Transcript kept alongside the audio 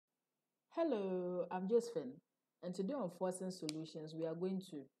Hello, I'm Josephine, and today on Forcing Solutions, we are going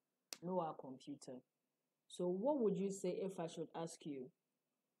to know our computer. So, what would you say if I should ask you,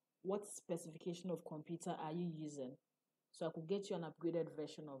 what specification of computer are you using? So I could get you an upgraded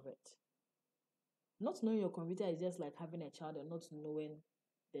version of it. Not knowing your computer is just like having a child and not knowing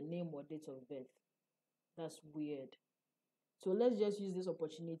the name or date of birth. That's weird. So let's just use this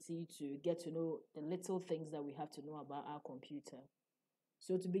opportunity to get to know the little things that we have to know about our computer.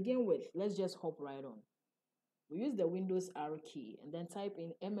 So to begin with, let's just hop right on. We use the Windows R key and then type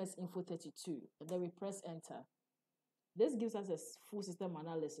in MS Info 32 and then we press enter. This gives us a full system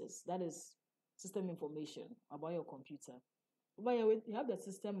analysis, that is system information about your computer. Over here, we have the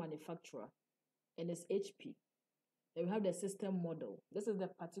system manufacturer and it's HP. Then we have the system model. This is the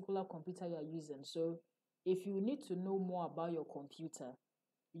particular computer you are using. So if you need to know more about your computer,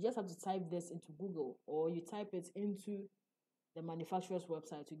 you just have to type this into Google or you type it into the manufacturer's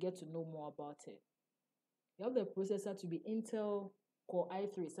website to get to know more about it. You have the processor to be Intel Core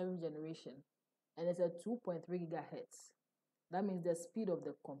i3 7th generation, and it's at 2.3 gigahertz. That means the speed of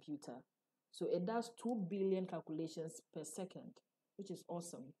the computer. So it does 2 billion calculations per second, which is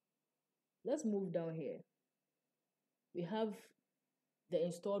awesome. Let's move down here. We have the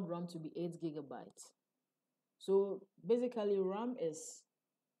installed RAM to be 8 gigabytes. So basically, RAM is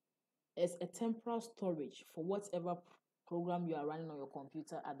a temporal storage for whatever program you are running on your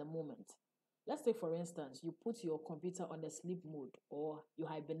computer at the moment. Let's say, for instance, you put your computer on the sleep mode or you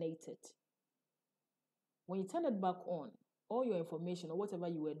hibernate it. When you turn it back on, all your information or whatever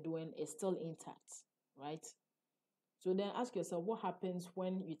you were doing is still intact, right? So then ask yourself, what happens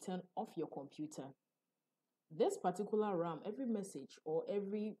when you turn off your computer? This particular RAM, every message or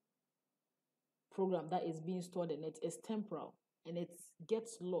every program that is being stored in it is temporal and it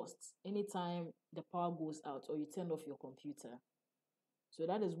gets lost anytime the power goes out or you turn off your computer. So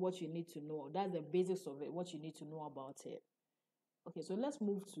that is what you need to know. That's the basics of it, what you need to know about it. Okay, so let's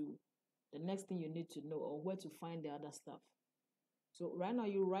move to the next thing you need to know or where to find the other stuff. So right now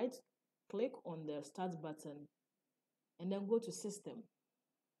you right click on the start button and then go to system.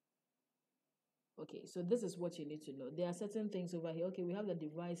 Okay, so this is what you need to know. There are certain things over here. Okay, we have the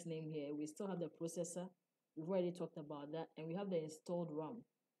device name here. We still have the processor. We've already talked about that. And we have the installed RAM.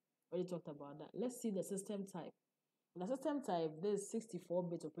 Already talked about that. Let's see the system type. The system type, this is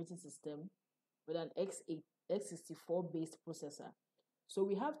 64-bit operating system with an x64 based processor. So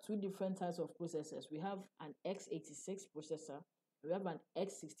we have two different types of processors. We have an x86 processor. We have an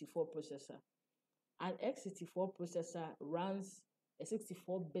x64 processor. An x64 processor runs a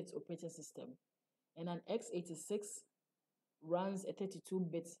 64-bit operating system, and an x86 runs a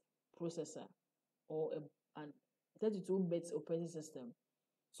 32-bit processor or an 32-bit operating system.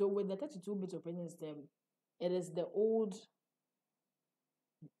 So with the 32-bit operating system, it is the old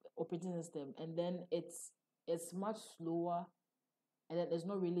operating system, and then it's much slower, and then it's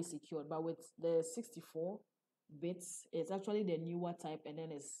not really secured. But with the 64 bits, it's actually the newer type, and then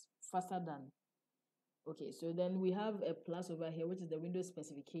it's faster than. Okay, so then we have a plus over here, which is the Windows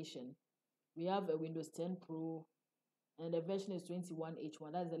specification. We have a Windows 10 Pro, and the version is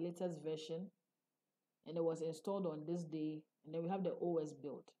 21H1. That's the latest version, and it was installed on this day. And then we have the OS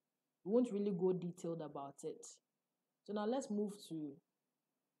build. We won't really go detailed about it. So now let's move to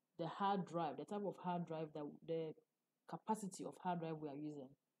the hard drive, the type of hard drive, the capacity of hard drive we are using.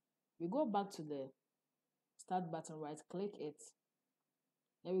 We go back to the start button, right click it,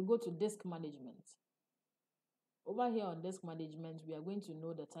 then we go to disk management. Over here on disk management, we are going to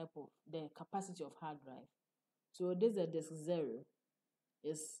know the capacity of hard drive. So this is a disk 0,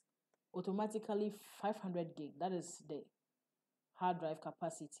 is automatically 500 gig. That is the hard drive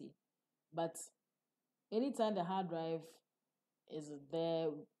capacity. But anytime the hard drive is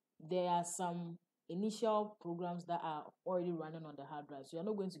there are some initial programs that are already running on the hard drive. So you're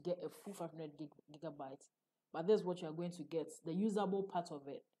not going to get a full 500 gigabytes, but this is what you're going to get. The usable part of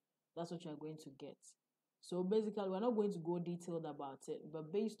it, that's what you're going to get. So basically, we're not going to go detailed about it,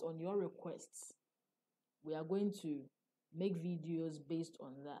 but based on your requests, we are going to make videos based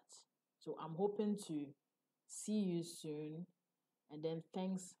on that. So I'm hoping to see you soon, and then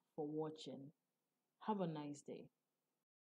thanks for watching. Have a nice day.